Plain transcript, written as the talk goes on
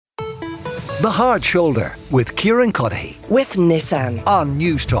The Hard Shoulder with Kieran with Nissan on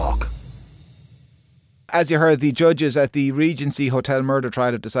Newstalk. As you heard, the judges at the Regency Hotel murder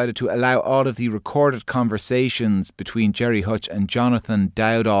trial have decided to allow all of the recorded conversations between Gerry, Hutch and Jonathan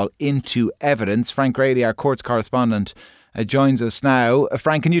Dowdall into evidence. Frank Greaney, our courts correspondent, joins us now.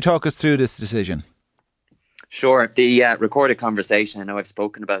 Frank, can you talk us through this decision? Sure. The recorded conversation, I know I've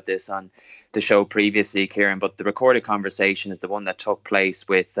spoken about this on the show previously, Kieran, but the recorded conversation is the one that took place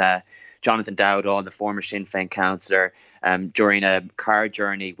with Jonathan Dowdall, the former Sinn Féin councillor, during a car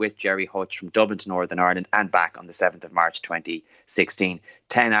journey with Gerry Hutch from Dublin to Northern Ireland and back on the 7th of March 2016.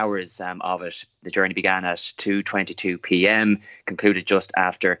 10 hours of it. The journey began at 2:22 p.m, concluded just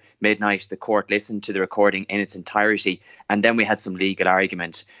after midnight. The court listened to the recording in its entirety, and then we had some legal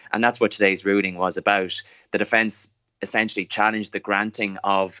argument. And that's what today's ruling was about. The defence essentially challenged the granting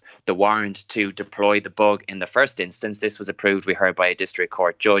of the warrant to deploy the bug in the first instance. This was approved, we heard, by a district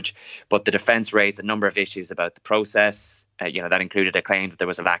court judge, but the defence raised a number of issues about the process. That included a claim that there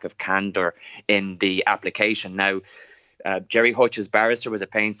was a lack of candour in the application. Now, Gerry Hutch's barrister was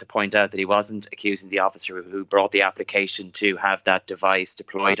at pains to point out that he wasn't accusing the officer who brought the application to have that device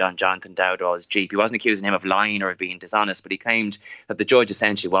deployed on Jonathan Dowdall's Jeep. He wasn't accusing him of lying or of being dishonest, but he claimed that the judge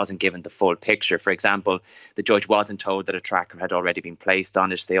essentially wasn't given the full picture. For example, the judge wasn't told that a tracker had already been placed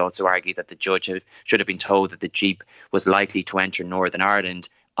on it. They also argued that the judge should have been told that the Jeep was likely to enter Northern Ireland,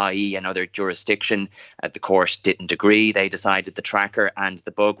 i.e. another jurisdiction. The court didn't agree. They decided the tracker and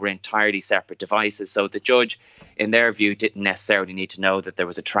the bug were entirely separate devices. So the judge, in their view, didn't necessarily need to know that there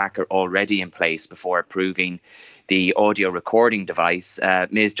was a tracker already in place before approving the audio recording device.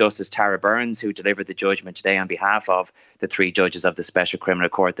 Ms. Justice Tara Burns, who delivered the judgment today on behalf of the three judges of the Special Criminal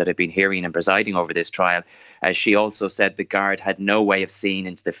Court that had been hearing and presiding over this trial, she also said the guard had no way of seeing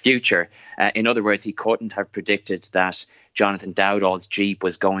into the future. In other words, he couldn't have predicted that Jonathan Dowdall's Jeep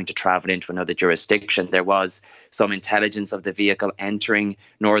was going to travel into another jurisdiction. There was some intelligence of the vehicle entering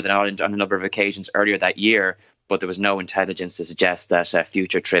Northern Ireland on a number of occasions earlier that year, but there was no intelligence to suggest that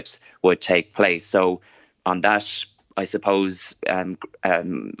future trips would take place. So on that, I suppose,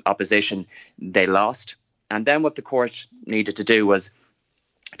 opposition, they lost. And then what the court needed to do was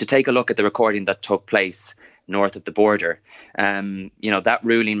to take a look at the recording that took place north of the border. That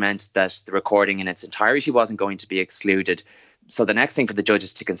ruling meant that the recording in its entirety wasn't going to be excluded. So the next thing for the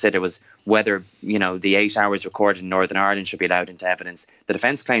judges to consider was whether, the 8 hours recorded in Northern Ireland should be allowed into evidence. The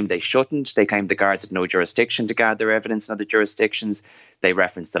defence claimed they shouldn't. They claimed the guards had no jurisdiction to gather evidence in other jurisdictions. They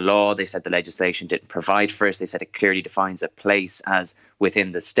referenced the law. They said the legislation didn't provide for it. They said it clearly defines a place as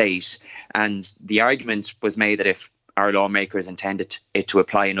within the state. And the argument was made that if our lawmakers intended it to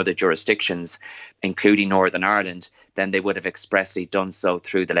apply in other jurisdictions, including Northern Ireland, then they would have expressly done so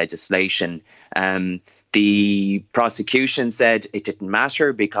through the legislation. The prosecution said it didn't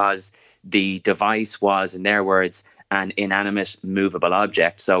matter because the device was, in their words, an inanimate movable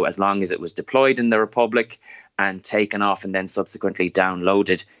object. So as long as it was deployed in the Republic and taken off and then subsequently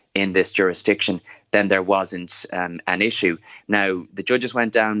downloaded in this jurisdiction, then there wasn't an issue. Now, the judges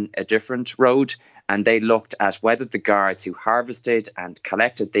went down a different road and they looked at whether the guards who harvested and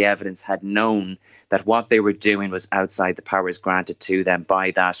collected the evidence had known that what they were doing was outside the powers granted to them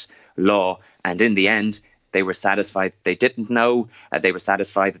by that law. And in the end, they were satisfied they didn't know. They were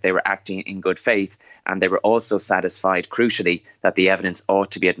satisfied that they were acting in good faith. And they were also satisfied, crucially, that the evidence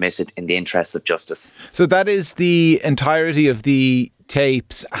ought to be admitted in the interests of justice. So that is the entirety of the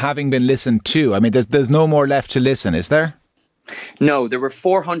tapes having been listened to. I mean, there's no more left to listen, is there? No, there were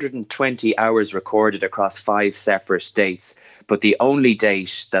 420 hours recorded across 5 separate dates, but the only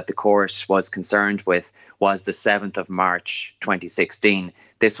date that the court was concerned with was the 7th of March 2016.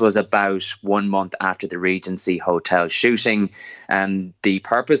 This was about 1 month after the Regency Hotel shooting. The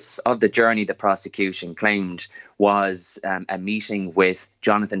purpose of the journey, the prosecution claimed, was a meeting with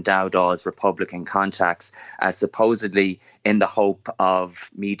Jonathan Dowdall's Republican contacts, supposedly in the hope of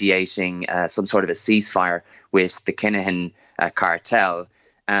mediating some sort of a ceasefire with the Kinahan cartel.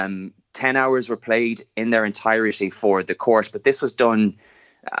 10 hours were played in their entirety for the court, but this was done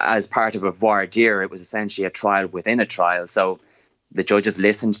as part of a voir dire. It was essentially a trial within a trial. So the judges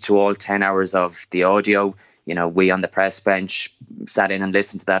listened to all 10 hours of the audio. We on the press bench sat in and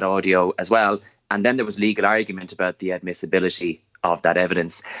listened to that audio as well. And then there was legal argument about the admissibility of that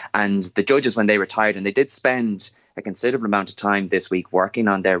evidence. And the judges, when they retired, and they did spend a considerable amount of time this week working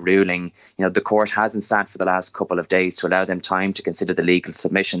on their ruling. The court hasn't sat for the last couple of days to allow them time to consider the legal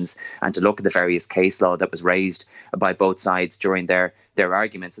submissions and to look at the various case law that was raised by both sides during their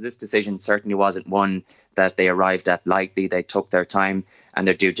argument. So this decision certainly wasn't one that they arrived at lightly. They took their time and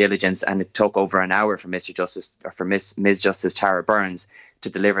their due diligence, and it took over an hour for Ms. Justice Tara Burns to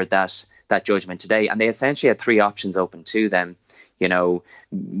deliver that that judgment today. And they essentially had three options open to them. You know,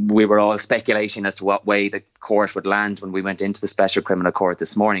 we were all speculating as to what way the court would land when we went into the Special Criminal Court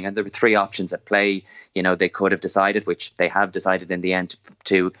this morning. And there were three options at play. You know, they could have decided, which they have decided in the end,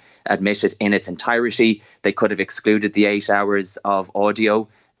 to admit it in its entirety. They could have excluded the 8 hours of audio,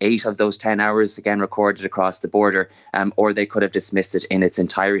 8 of those 10 hours, again, recorded across the border, or they could have dismissed it in its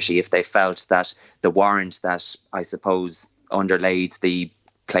entirety if they felt that the warrant that, I suppose, underlaid the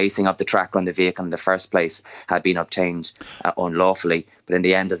placing of the tracker on the vehicle in the first place had been obtained unlawfully. But in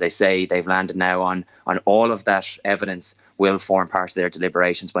the end, as I say, they've landed now on all of that evidence will form part of their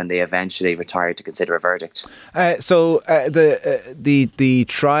deliberations when they eventually retire to consider a verdict. So the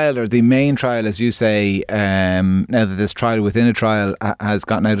trial, or the main trial, as you say, now that this trial within a trial has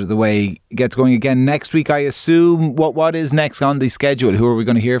gotten out of the way, gets going again next week, I assume. What is next on the schedule? Who are we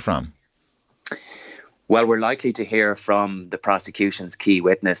going to hear from? Well, we're likely to hear from the prosecution's key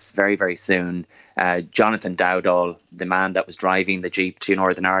witness very, very soon. Jonathan Dowdall, the man that was driving the Jeep to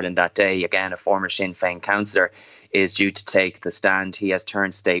Northern Ireland that day, again, a former Sinn Féin councillor, is due to take the stand. He has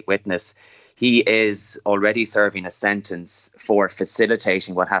turned state witness. He is already serving a sentence for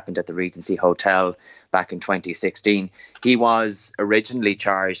facilitating what happened at the Regency Hotel back in 2016. He was originally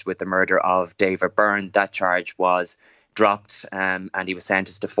charged with the murder of David Byrne. That charge was dropped, and he was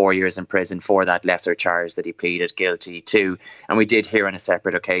sentenced to 4 years in prison for that lesser charge that he pleaded guilty to. And we did hear on a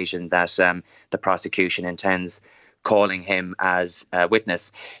separate occasion that the prosecution intends calling him as a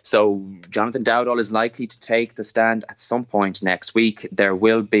witness. So Jonathan Dowdall is likely to take the stand at some point next week. There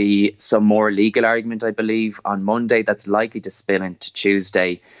will be some more legal argument, I believe, on Monday that's likely to spill into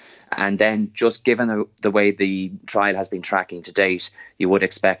Tuesday. And then, just given the way the trial has been tracking to date, you would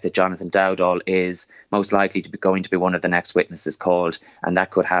expect that Jonathan Dowdall is most likely to be going to be one of the next witnesses called, and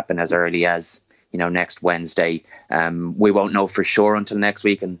that could happen as early as, you know, next Wednesday. We won't know for sure until next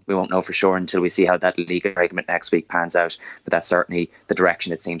week, and we won't know for sure until we see how that legal argument next week pans out. But that's certainly the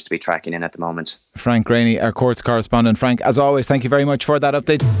direction it seems to be tracking in at the moment. Frank Greaney, our courts correspondent. Frank, as always, thank you very much for that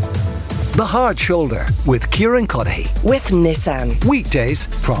update. The Hard Shoulder with Kieran Cuddihy. With Nissan. Weekdays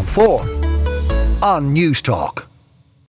from 4 on Newstalk.